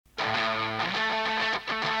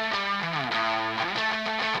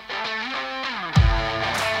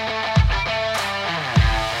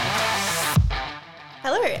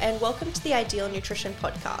and welcome to the Ideal Nutrition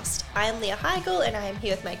Podcast. I am Leah Heigl, and I am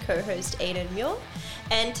here with my co-host Aidan Muir,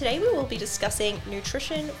 and today we will be discussing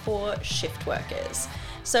nutrition for shift workers.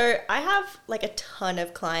 So I have like a ton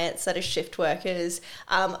of clients that are shift workers,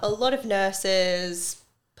 a lot of nurses,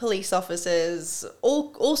 police officers,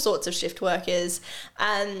 all sorts of shift workers,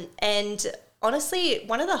 and honestly,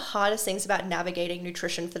 one of the hardest things about navigating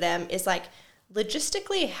nutrition for them is like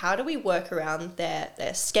logistically, how do we work around their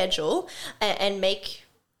schedule and make,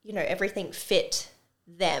 everything fit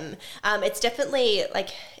them? It's definitely like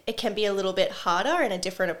it can be a little bit harder and a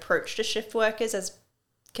different approach to shift workers as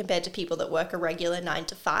compared to people that work a regular 9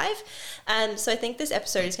 to 5. So I think this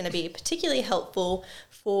episode is going to be particularly helpful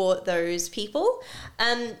for those people.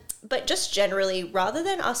 But just generally, rather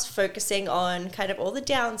than us focusing on kind of all the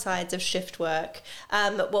downsides of shift work,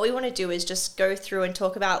 what we want to do is just go through and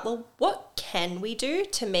talk about, well, what can we do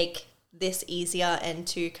to make this easier, and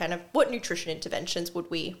to kind of what nutrition interventions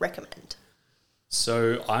would we recommend?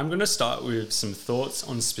 So I'm going to start with some thoughts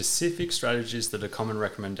on specific strategies that are common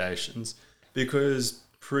recommendations, because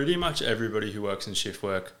pretty much everybody who works in shift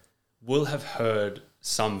work will have heard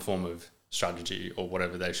some form of strategy or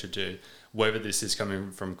whatever they should do, whether this is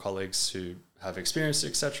coming from colleagues who have experience,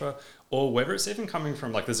 etc., or whether it's even coming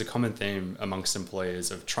from, like, there's a common theme amongst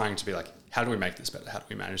employers of trying to be like, how do we make this better? How do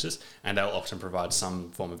we manage this? And they'll often provide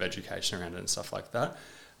some form of education around it and stuff like that.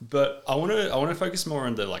 But I want to focus more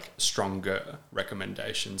on the like stronger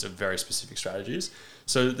recommendations of very specific strategies.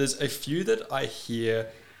 So there's a few that I hear,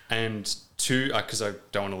 and two, because I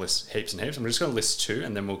don't want to list heaps and heaps, I'm just going to list two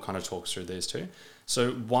and then we'll kind of talk through these two.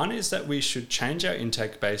 So one is that we should change our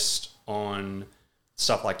intake based on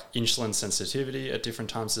stuff like insulin sensitivity at different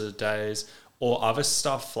times of the days, or other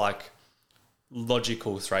stuff like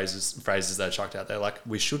logical phrases that are chucked out there, like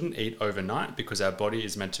we shouldn't eat overnight because our body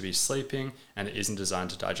is meant to be sleeping and it isn't designed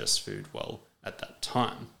to digest food well at that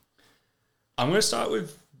time. I'm going to start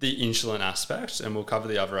with the insulin aspect and we'll cover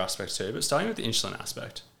the other aspects too, but starting with the insulin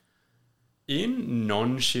aspect. In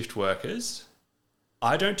non-shift workers,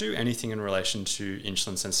 I don't do anything in relation to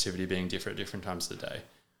insulin sensitivity being different at different times of the day.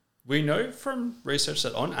 We know from research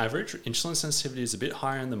that on average, insulin sensitivity is a bit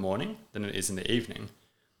higher in the morning than it is in the evening.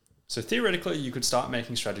 So theoretically, you could start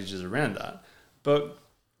making strategies around that. But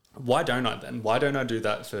why don't I then? Why don't I do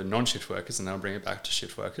that for non-shift workers, and then I'll bring it back to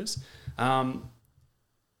shift workers?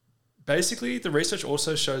 Basically, the research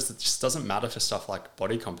also shows that this doesn't matter for stuff like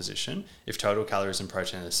body composition if total calories and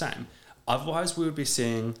protein are the same. Otherwise, we would be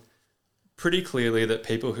seeing pretty clearly that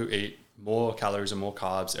people who eat more calories and more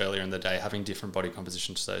carbs earlier in the day having different body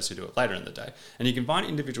composition to those who do it later in the day. And you can find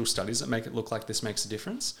individual studies that make it look like this makes a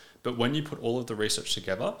difference, but when you put all of the research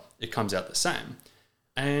together, it comes out the same.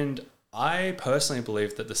 And I personally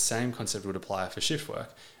believe that the same concept would apply for shift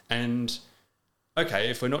work. And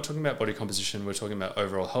okay, if we're not talking about body composition, we're talking about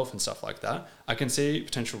overall health and stuff like that, I can see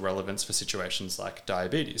potential relevance for situations like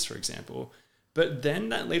diabetes, for example. But then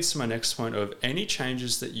that leads to my next point of any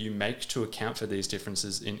changes that you make to account for these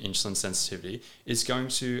differences in insulin sensitivity is going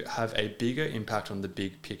to have a bigger impact on the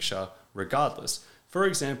big picture regardless. For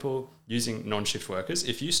example, using non-shift workers,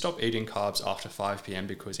 if you stop eating carbs after 5 p.m.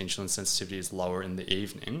 because insulin sensitivity is lower in the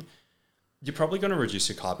evening, you're probably going to reduce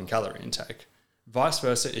your carb and calorie intake. Vice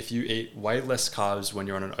versa, if you eat way less carbs when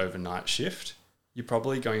you're on an overnight shift, you're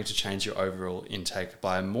probably going to change your overall intake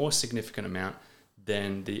by a more significant amount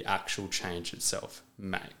than the actual change itself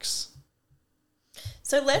makes.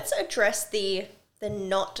 So let's address the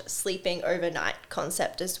not sleeping overnight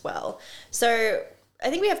concept as well. So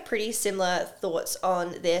I think we have pretty similar thoughts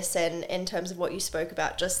on this and in terms of what you spoke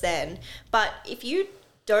about just then. But if you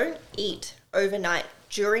don't eat overnight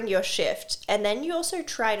during your shift and then you also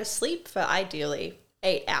try to sleep for ideally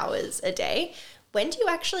 8 hours a day, when do you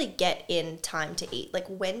actually get in time to eat? Like,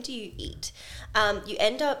 when do you eat? You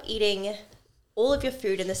end up eating all of your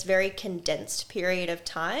food in this very condensed period of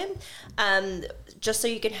time, just so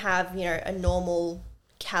you can have, a normal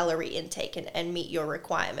calorie intake and meet your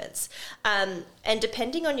requirements. And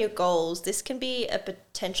depending on your goals, this can be a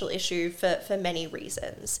potential issue for many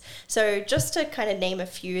reasons. So just to kind of name a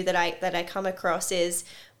few that I come across is,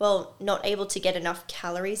 well, not able to get enough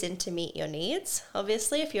calories in to meet your needs,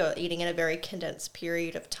 obviously, if you're eating in a very condensed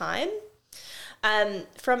period of time.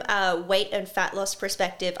 From a weight and fat loss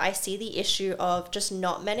perspective, I see the issue of just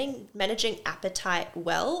not managing appetite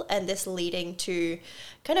well, and this leading to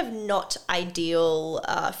kind of not ideal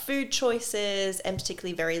food choices, and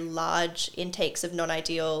particularly very large intakes of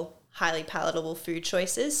non-ideal, highly palatable food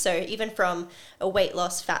choices. So even from a weight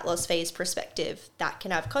loss, fat loss phase perspective, that can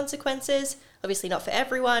have consequences. Obviously not for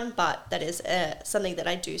everyone, but that is something that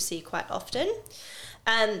I do see quite often.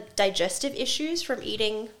 Digestive issues from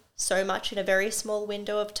eating so much in a very small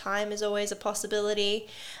window of time is always a possibility.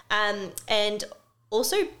 And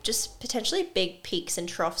also just potentially big peaks and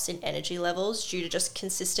troughs in energy levels due to just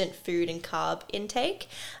consistent food and carb intake,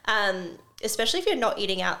 especially if you're not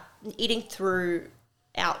eating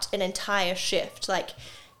throughout an entire shift. Like,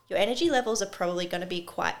 your energy levels are probably going to be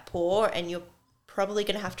quite poor, and you're probably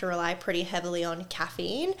going to have to rely pretty heavily on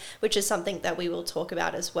caffeine, which is something that we will talk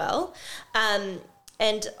about as well.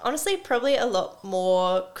 And honestly, probably a lot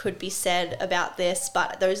more could be said about this,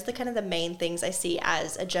 but those are the kind of the main things I see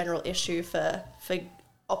as a general issue for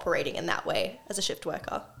operating in that way as a shift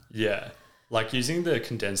worker. Yeah. Like, using the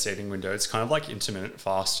condensed eating window, it's kind of like intermittent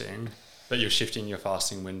fasting, but you're shifting your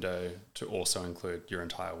fasting window to also include your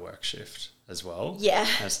entire work shift as well. Yeah.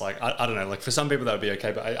 And it's like, I don't know, like, for some people that would be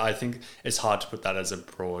okay, but I think it's hard to put that as a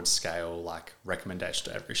broad scale, like,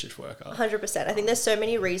 recommendation to every shift worker. 100%. I think there's so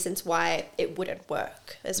many reasons why it wouldn't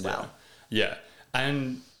work as well. Yeah.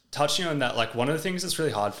 And touching on that, like, one of the things that's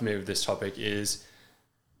really hard for me with this topic is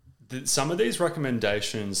that some of these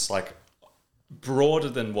recommendations, like, broader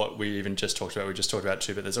than what we even just talked about, we just talked about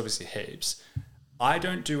two, but there's obviously heaps. I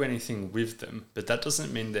don't do anything with them, but that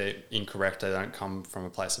doesn't mean they're incorrect. They don't come from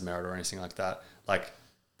a place of merit or anything like that. Like,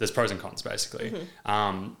 there's pros and cons, basically.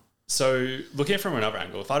 So looking at it from another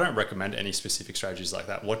angle, if I don't recommend any specific strategies like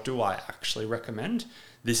that, what do I actually recommend?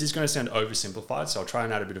 This is going to sound oversimplified, so I'll try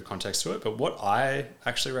and add a bit of context to it. But what I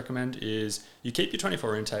actually recommend is you keep your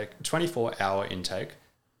 24-hour intake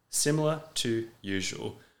similar to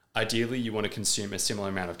usual. Ideally, you want to consume a similar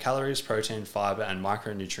amount of calories, protein, fiber, and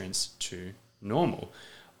micronutrients to normal.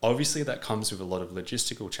 Obviously, that comes with a lot of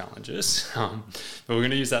logistical challenges, but we're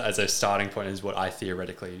going to use that as a starting point, is what I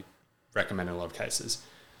theoretically recommend in a lot of cases.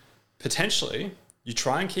 Potentially, you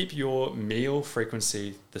try and keep your meal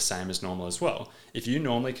frequency the same as normal as well. If you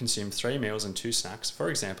normally consume 3 meals and 2 snacks,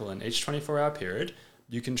 for example, in each 24-hour period,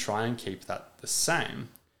 you can try and keep that the same.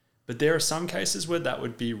 But there are some cases where that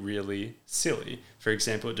would be really silly. For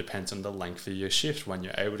example, it depends on the length of your shift, when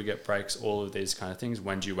you're able to get breaks, all of these kind of things.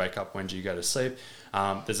 When do you wake up? When do you go to sleep?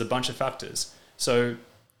 There's a bunch of factors. So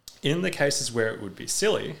in the cases where it would be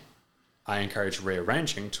silly, I encourage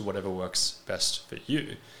rearranging to whatever works best for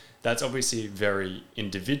you. That's obviously very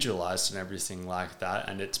individualized and everything like that,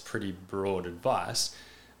 and it's pretty broad advice.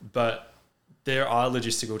 But there are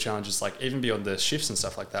logistical challenges, like even beyond the shifts and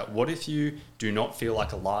stuff like that. What if you do not feel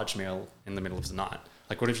like a large meal in the middle of the night?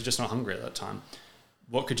 Like, what if you're just not hungry at that time?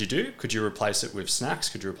 What could you do? Could you replace it with snacks?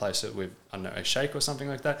 Could you replace it with, I don't know, a shake or something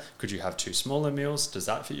like that? Could you have 2 smaller meals? Does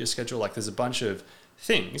that fit your schedule? Like, there's a bunch of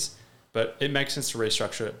things, but it makes sense to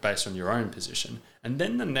restructure it based on your own position. And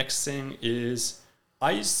then the next thing is,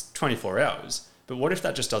 I use 24 hours, but what if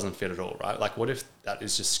that just doesn't fit at all, right? Like, what if that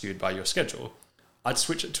is just skewed by your schedule? I'd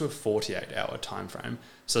switch it to a 48-hour time frame.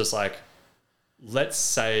 So it's like, let's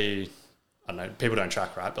say, I don't know, people don't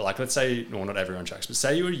track, right? But like, let's say, well, not everyone tracks, but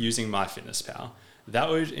say you were using MyFitnessPal. That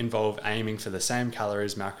would involve aiming for the same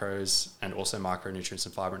calories, macros, and also micronutrients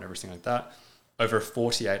and fiber and everything like that over a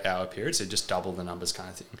 48-hour period. So just double the numbers kind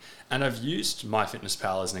of thing. And I've used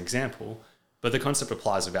MyFitnessPal as an example, but the concept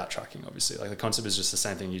applies without tracking, obviously. Like, the concept is just the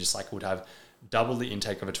same thing. You just like would have double the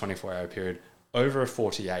intake of a 24-hour period over a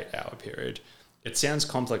 48-hour period. It sounds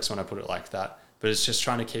complex when I put it like that, but it's just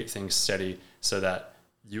trying to keep things steady so that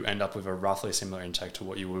you end up with a roughly similar intake to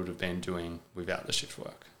what you would have been doing without the shift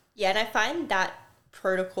work. Yeah, and I find that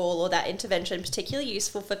protocol or that intervention particularly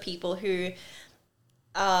useful for people who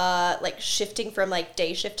are like shifting from like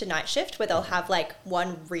day shift to night shift, where they'll have like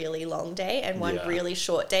one really long day and one really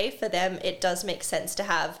short day. For them, it does make sense to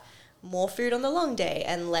have more food on the long day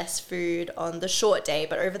and less food on the short day,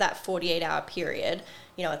 but over that 48-hour period,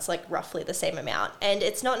 you know, it's like roughly the same amount. And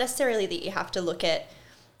it's not necessarily that you have to look at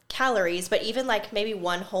calories, but even like maybe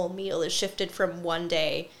one whole meal is shifted from one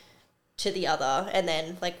day to the other, and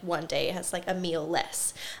then like one day has like a meal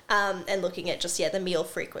less, and looking at just the meal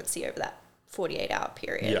frequency over that 48-hour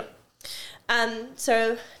period.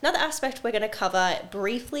 So another aspect we're going to cover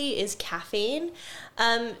briefly is caffeine.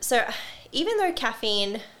 So even though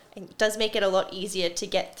caffeine does make it a lot easier to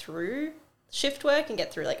get through shift work and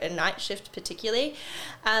get through like a night shift particularly,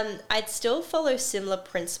 I'd still follow similar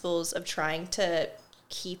principles of trying to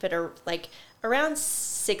keep it like around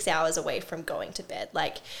 6 hours away from going to bed.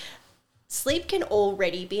 Like, sleep can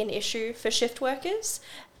already be an issue for shift workers,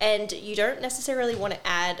 and you don't necessarily want to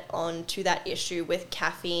add on to that issue with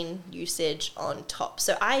caffeine usage on top.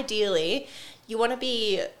 So ideally, you want to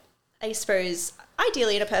be, I suppose,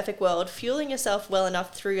 ideally in a perfect world, fueling yourself well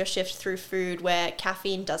enough through your shift through food where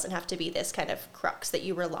caffeine doesn't have to be this kind of crux that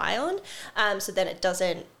you rely on. So then it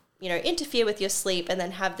doesn't, interfere with your sleep and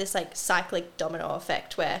then have this like cyclic domino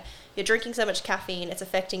effect where you're drinking so much caffeine, it's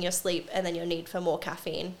affecting your sleep, and then your need for more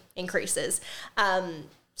caffeine increases.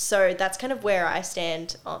 So that's kind of where I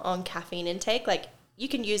stand on caffeine intake. Like, you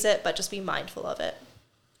can use it, but just be mindful of it.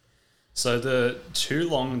 So the too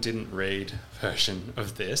long didn't read version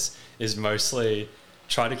of this is mostly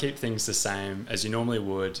try to keep things the same as you normally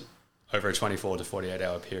would over a 24 to 48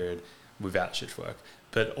 hour period without shift work,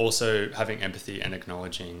 but also having empathy and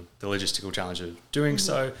acknowledging the logistical challenge of doing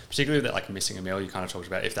so, particularly that like missing a meal you kind of talked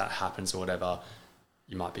about. If that happens or whatever,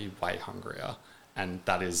 you might be way hungrier, and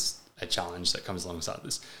that is a challenge that comes alongside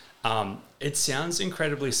this. It sounds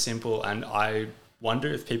incredibly simple, and I wonder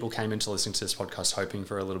if people came into listening to this podcast hoping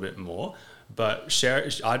for a little bit more. But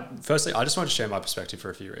firstly, I just want to share my perspective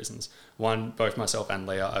for a few reasons. One, both myself and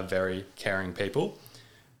Leah are very caring people.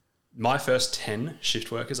 My first 10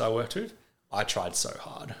 shift workers I worked with, I tried so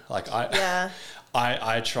hard.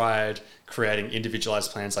 I tried creating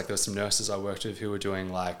individualized plans. Like, there were some nurses I worked with who were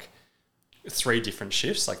doing like 3 different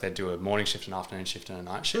shifts. Like, they'd do a morning shift, an afternoon shift, and a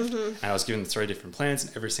night shift. And I was given 3 different plans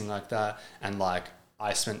and everything like that. And like,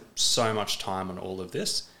 I spent so much time on all of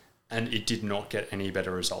this, and it did not get any better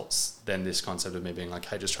results than this concept of me being like,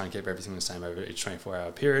 hey, just try and keep everything the same over each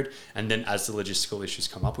 24-hour period. And then as the logistical issues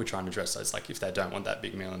come up, we try and address those. Like, if they don't want that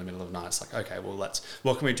big meal in the middle of the night, it's like, okay, well,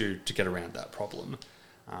 what can we do to get around that problem?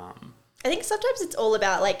 I think sometimes it's all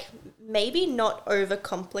about like maybe not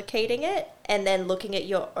overcomplicating it and then looking at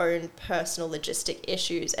your own personal logistic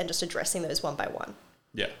issues and just addressing those one by one.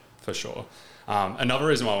 Yeah, for sure. Another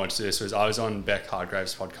reason why I wanted to do this was I was on Beck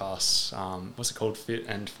Hardgrave's podcast. What's it called? Fit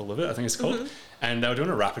and Full of It, I think it's called. And they were doing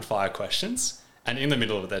a rapid fire questions. And in the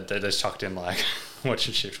middle of it, they just chucked in like, what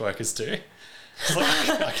should shift workers do?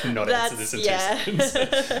 I cannot answer this in 2 seconds.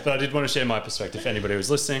 But I did want to share my perspective if anybody was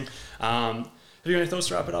listening. Have you got any thoughts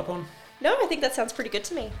to wrap it up on? No, I think that sounds pretty good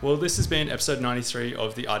to me. Well, this has been episode 93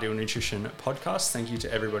 of the Ideal Nutrition Podcast. Thank you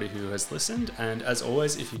to everybody who has listened. And as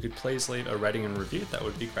always, if you could please leave a rating and review, that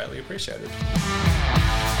would be greatly appreciated.